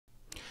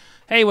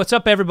Hey, what's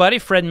up, everybody?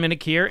 Fred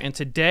Minnick here, and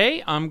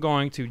today I'm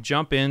going to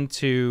jump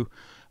into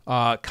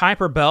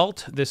Kuiper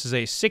Belt. This is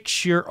a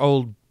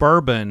 6-year-old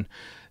bourbon.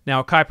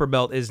 Now, Kuiper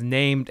Belt is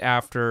named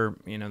after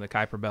the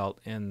Kuiper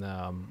Belt in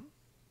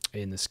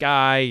the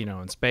sky,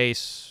 in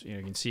space. You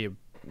can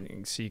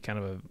see kind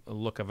of a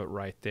look of it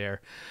right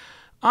there.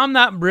 I'm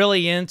not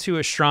really into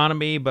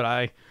astronomy, but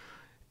I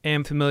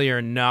am familiar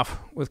enough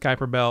with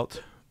Kuiper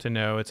Belt to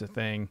know it's a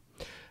thing.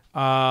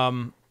 At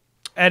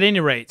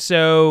any rate,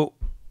 so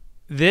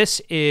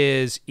this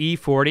is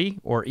E40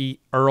 or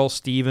Earl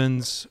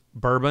Stevens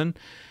bourbon.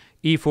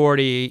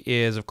 E40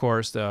 is, of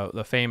course,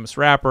 the famous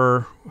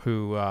rapper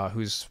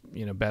whose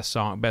best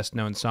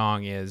known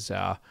song is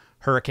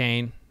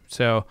Hurricane.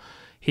 So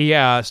he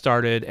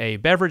started a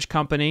beverage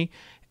company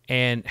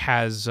and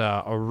has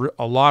a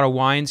lot of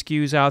wine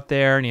SKUs out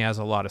there, and he has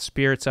a lot of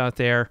spirits out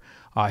there.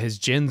 His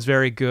gin's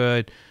very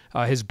good.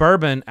 His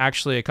bourbon,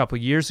 actually, a couple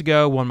years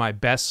ago, won my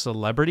best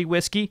celebrity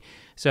whiskey.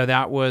 So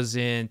that was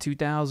in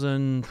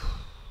 2000.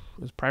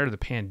 It was prior to the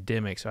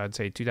pandemic, so I'd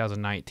say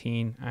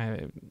 2019.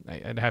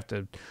 I'd have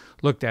to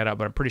look that up,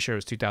 but I'm pretty sure it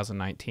was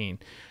 2019.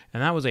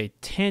 And that was a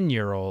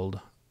 10-year-old,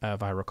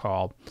 if I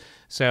recall.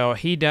 So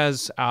he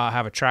does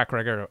have a track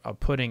record of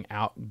putting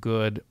out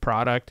good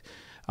product.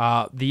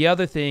 The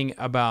other thing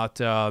about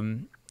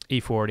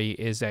E40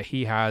 is that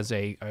he has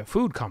a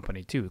food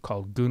company, too,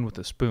 called Goon with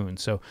a Spoon.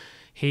 So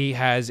he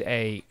has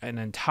an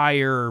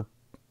entire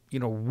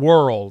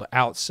world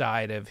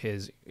outside of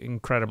his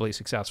incredibly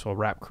successful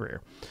rap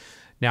career.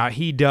 Now,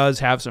 he does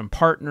have some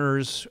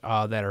partners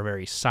that are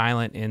very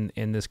silent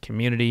in this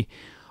community,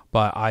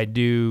 but I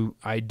do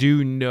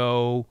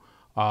know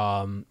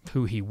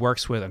who he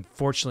works with.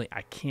 Unfortunately,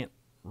 I can't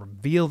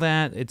reveal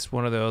that. It's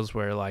one of those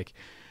where,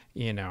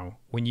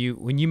 when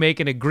you make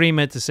an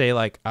agreement to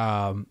say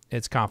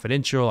it's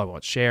confidential, I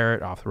won't share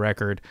it off the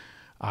record.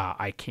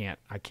 I can't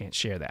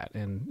share that.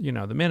 And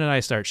the minute I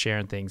start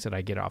sharing things that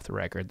I get off the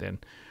record, then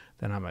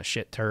I'm a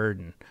shit turd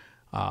and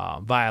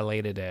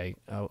violated a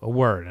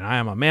word. And I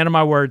am a man of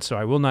my word, so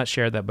I will not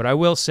share that. But I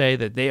will say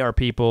that they are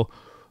people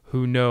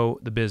who know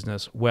the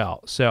business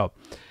well. So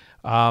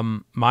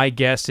my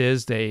guess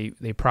is they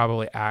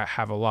probably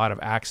have a lot of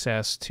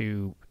access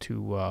to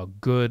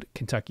good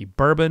Kentucky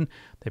bourbon.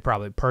 They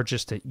probably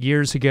purchased it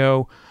years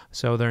ago,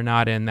 so they're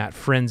not in that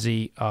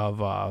frenzy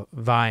of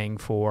vying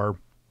for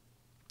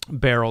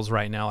barrels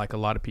right now like a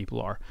lot of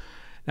people are.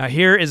 Now,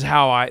 here is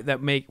how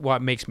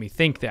what makes me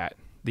think that.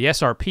 The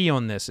SRP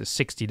on this is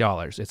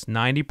 $60. It's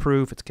 90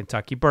 proof. It's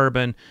Kentucky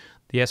bourbon.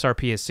 The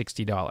SRP is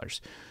 $60.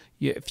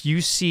 If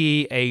you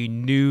see a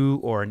new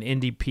or an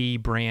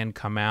NDP brand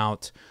come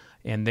out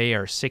and they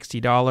are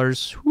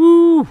 $60,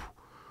 whoo,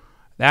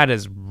 that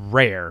is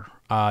rare.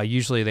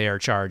 Usually they are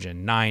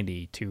charging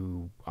 $90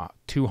 to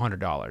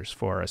 $200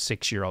 for a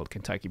 6-year-old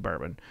Kentucky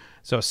bourbon.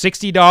 So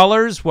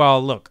 $60,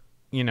 well, look,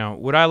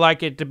 would I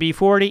like it to be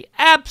 $40?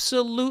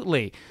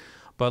 Absolutely.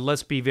 But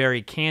let's be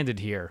very candid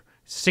here.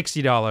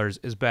 $60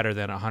 is better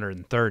than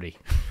 $130,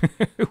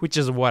 which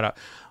is what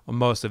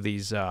most of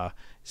these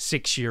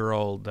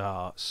 6-year-old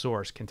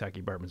source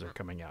Kentucky bourbons are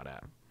coming out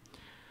at.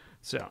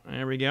 So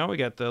there we go. We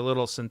got the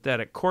little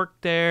synthetic cork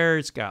there.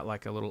 It's got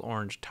like a little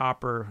orange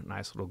topper,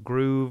 nice little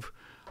groove.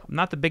 I'm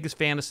not the biggest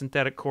fan of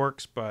synthetic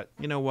corks, but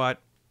you know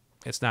what?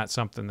 It's not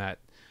something that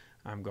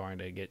I'm going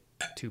to get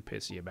too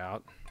pissy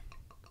about.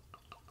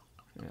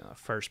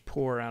 First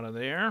pour out of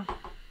there.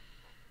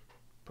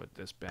 Put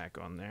this back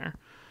on there.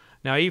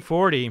 Now,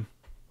 E40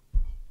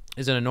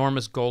 is an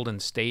enormous Golden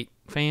State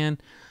fan.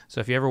 So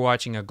if you're ever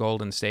watching a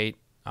Golden State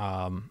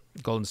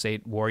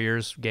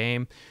Warriors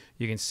game,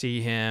 you can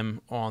see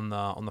him on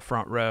the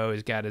front row.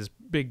 He's got his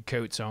big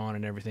coats on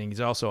and everything.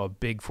 He's also a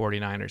big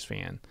 49ers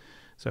fan.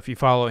 So if you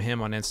follow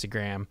him on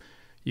Instagram,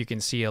 you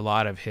can see a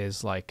lot of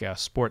his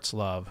sports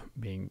love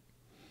being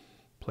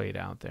played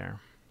out there.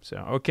 So,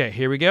 okay,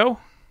 here we go.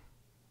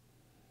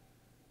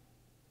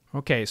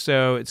 Okay,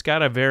 so it's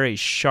got a very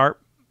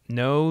sharp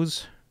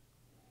nose.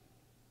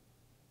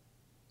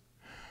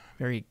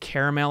 Very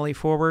caramelly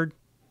forward,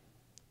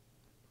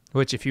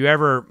 which if you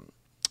ever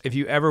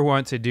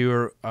want to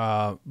do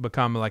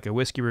become like a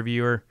whiskey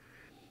reviewer,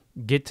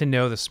 get to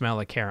know the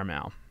smell of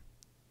caramel,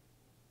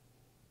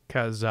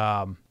 because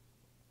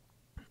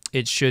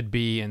it should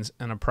be in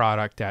a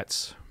product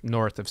that's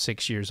north of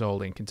 6 years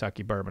old in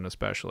Kentucky bourbon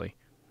especially.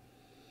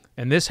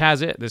 And this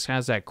has it. This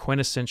has that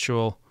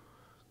quintessential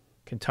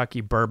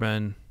Kentucky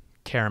bourbon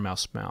caramel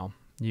smell.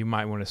 You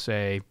might want to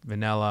say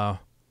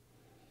vanilla.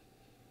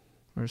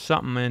 There's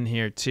something in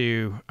here,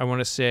 too. I want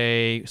to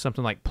say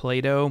something like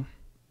Play-Doh.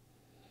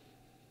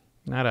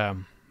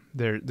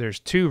 There's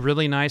two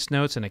really nice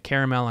notes in a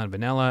caramel and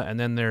vanilla, and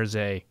then there's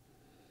don't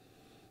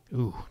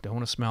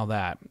want to smell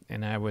that.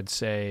 And I would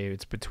say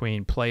it's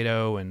between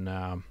Play-Doh and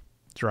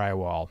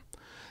drywall.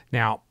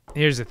 Now,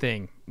 here's the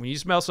thing. When you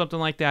smell something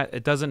like that,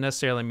 it doesn't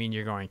necessarily mean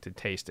you're going to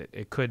taste it.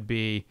 It could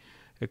be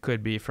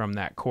from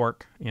that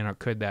cork.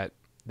 Could that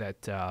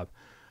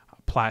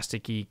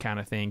plasticky kind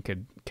of thing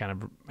could kind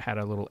of had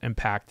a little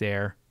impact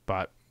there,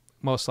 but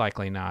most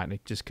likely not.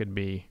 It just could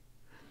be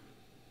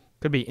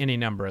Could be any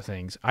number of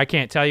things. I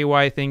can't tell you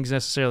why things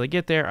necessarily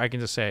get there. I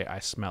can just say I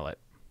smell it.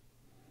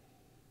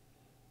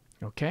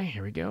 Okay,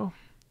 here we go.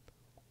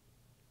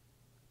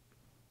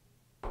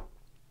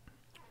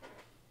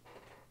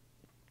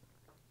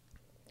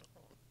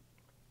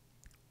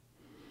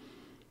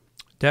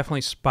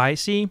 Definitely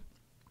spicy.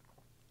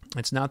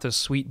 It's not the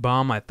sweet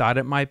bomb I thought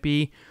it might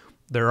be.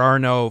 There are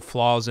no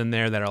flaws in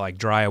there that are like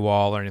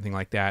drywall or anything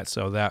like that.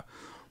 So that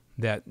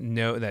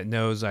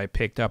nose I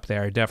picked up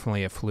there,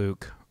 definitely a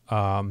fluke.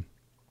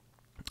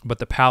 But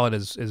the palate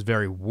is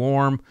very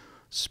warm,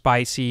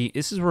 spicy.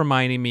 This is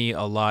reminding me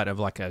a lot of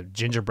like a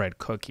gingerbread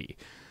cookie.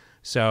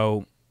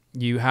 So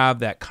you have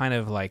that kind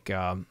of like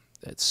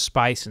that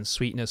spice and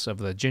sweetness of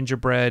the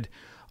gingerbread.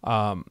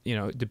 You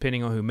know,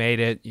 depending on who made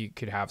it, you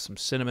could have some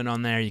cinnamon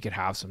on there, you could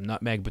have some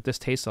nutmeg, but this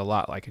tastes a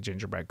lot like a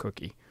gingerbread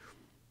cookie.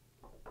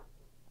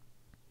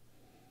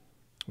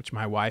 Which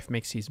my wife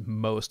makes these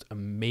most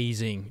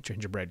amazing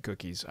gingerbread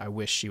cookies. I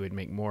wish she would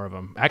make more of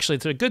them. Actually,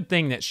 it's a good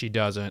thing that she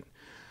doesn't,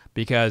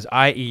 because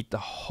I eat the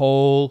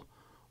whole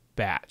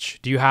batch.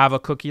 Do you have a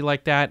cookie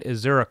like that?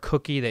 Is there a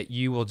cookie that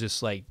you will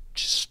just like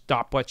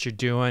stop what you're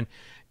doing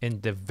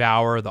and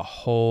devour the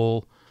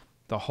whole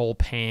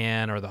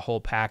pan or the whole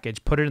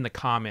package? Put it in the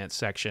comments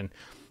section,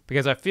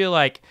 because I feel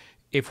like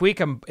if we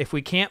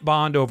can't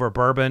bond over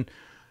bourbon,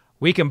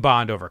 we can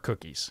bond over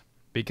cookies,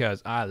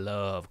 because I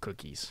love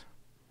cookies.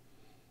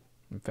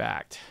 In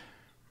fact,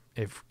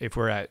 if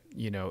we're at,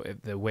 you know,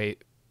 if the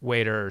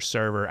waiter or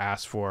server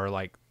asks for,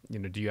 like, you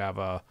know, do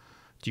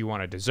you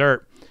want a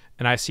dessert,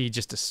 and I see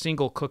just a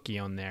single cookie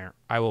on there,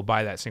 I will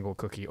buy that single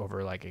cookie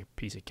over like a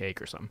piece of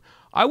cake or something.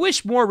 I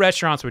wish more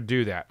restaurants would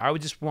do that. I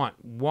would just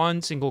want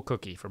one single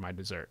cookie for my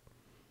dessert.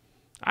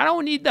 I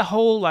don't need the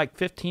whole like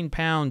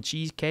 15-pound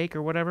cheesecake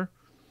or whatever.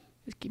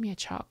 Just give me a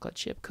chocolate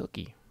chip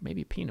cookie,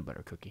 maybe a peanut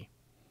butter cookie.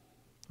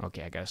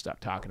 Okay, I gotta stop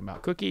talking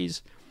about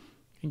cookies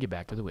and get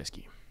back to the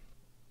whiskey.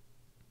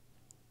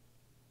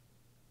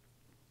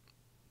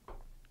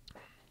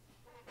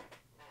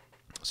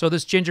 So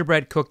this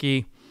gingerbread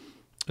cookie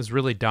is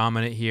really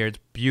dominant here. It's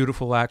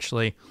beautiful,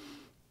 actually.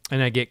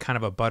 And I get kind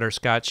of a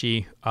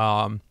butterscotchy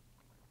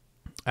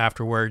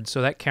afterwards.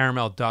 So that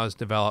caramel does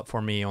develop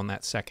for me on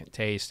that second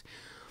taste.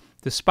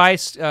 The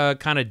spice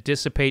kind of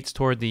dissipates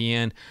toward the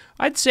end.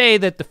 I'd say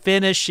that the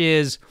finish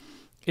is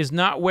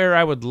not where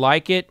I would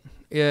like it.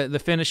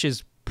 The finish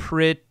is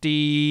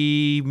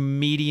pretty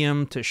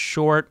medium to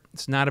short.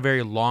 It's not a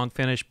very long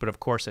finish, but of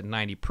course at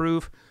 90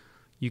 proof,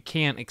 you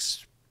can't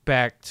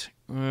expect...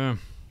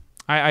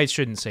 I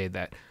shouldn't say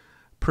that.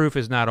 Proof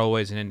is not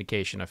always an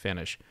indication of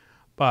finish.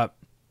 But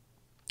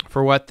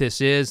for what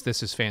this is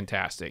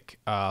fantastic.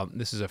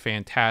 This is a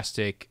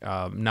fantastic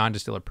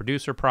non-distiller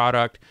producer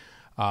product.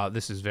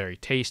 This is very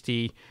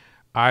tasty.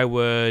 I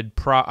would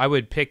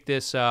pick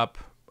this up.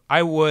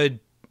 I would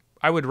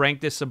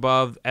rank this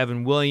above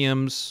Evan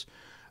Williams,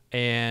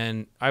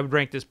 and I would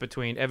rank this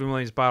between Evan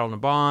Williams Bottled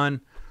and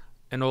Bond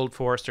and Old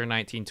Forester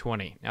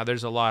 1920. Now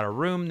there's a lot of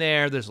room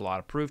there. There's a lot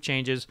of proof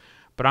changes.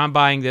 But I'm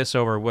buying this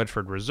over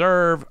Woodford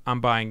Reserve.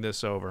 I'm buying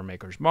this over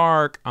Maker's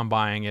Mark. I'm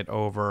buying it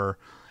over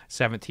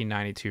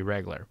 1792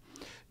 regular.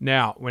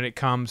 Now, when it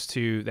comes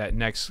to that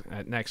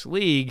next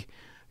league,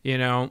 you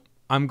know,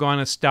 I'm going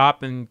to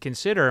stop and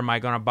consider, am I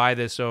going to buy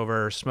this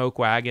over Smoke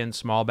Wagon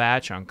Small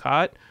Batch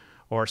Uncut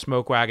or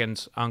Smoke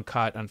Wagon's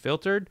Uncut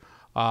Unfiltered?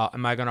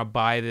 Am I going to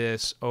buy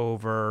this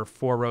over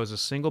Four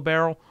Roses Single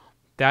Barrel?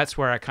 That's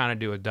where I kind of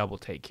do a double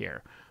take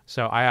here.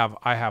 So I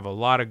have a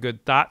lot of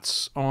good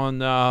thoughts on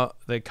the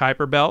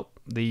Kuiper Belt,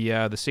 the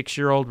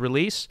 6-year-old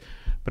release,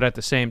 but at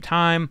the same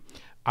time,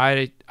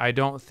 I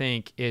don't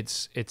think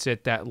it's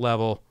at that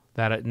level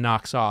that it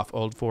knocks off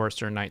Old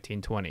Forester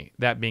 1920.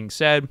 That being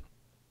said,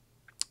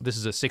 this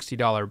is a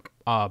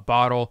 $60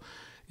 bottle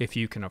if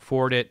you can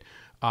afford it.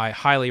 I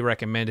highly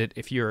recommend it.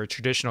 If you're a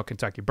traditional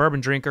Kentucky bourbon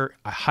drinker,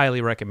 I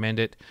highly recommend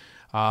it.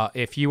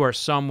 If you are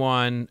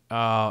someone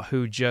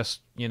who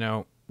just, you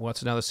know,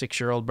 wants another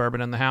 6-year-old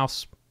bourbon in the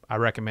house, I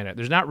recommend it.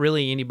 There's not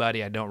really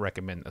anybody I don't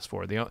recommend this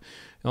for. The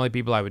only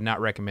people I would not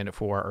recommend it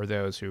for are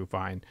those who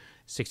find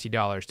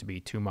 $60 to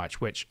be too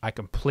much, which I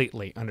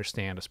completely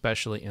understand,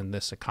 especially in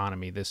this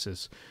economy. This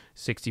is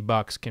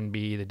 $60 can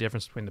be the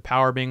difference between the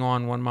power being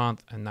on one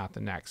month and not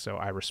the next. So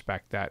I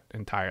respect that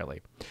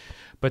entirely.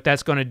 But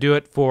that's going to do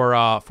it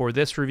for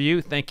this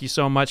review. Thank you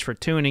so much for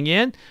tuning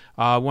in.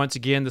 Once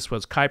again, this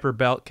was Kuiper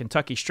Belt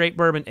Kentucky Straight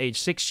Bourbon,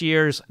 aged 6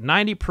 years,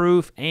 90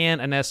 proof,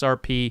 and an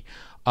SRP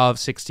of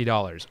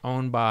 $60,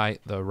 owned by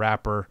the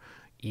rapper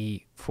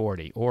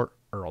E40 or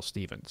Earl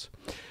Stevens.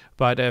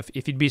 But if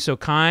you'd be so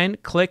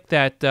kind, click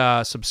that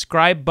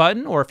subscribe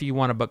button, or if you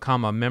want to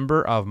become a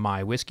member of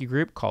my whiskey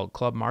group called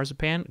Club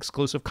Marzipan,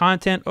 exclusive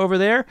content over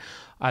there,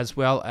 as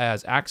well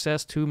as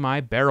access to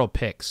my barrel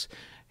picks.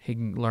 You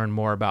can learn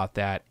more about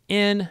that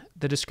in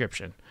the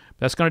description.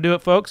 That's going to do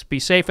it, folks. Be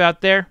safe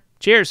out there.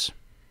 Cheers.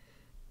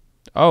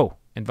 Oh,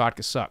 and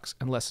vodka sucks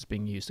unless it's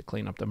being used to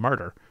clean up the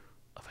murder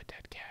of a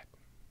dead cat.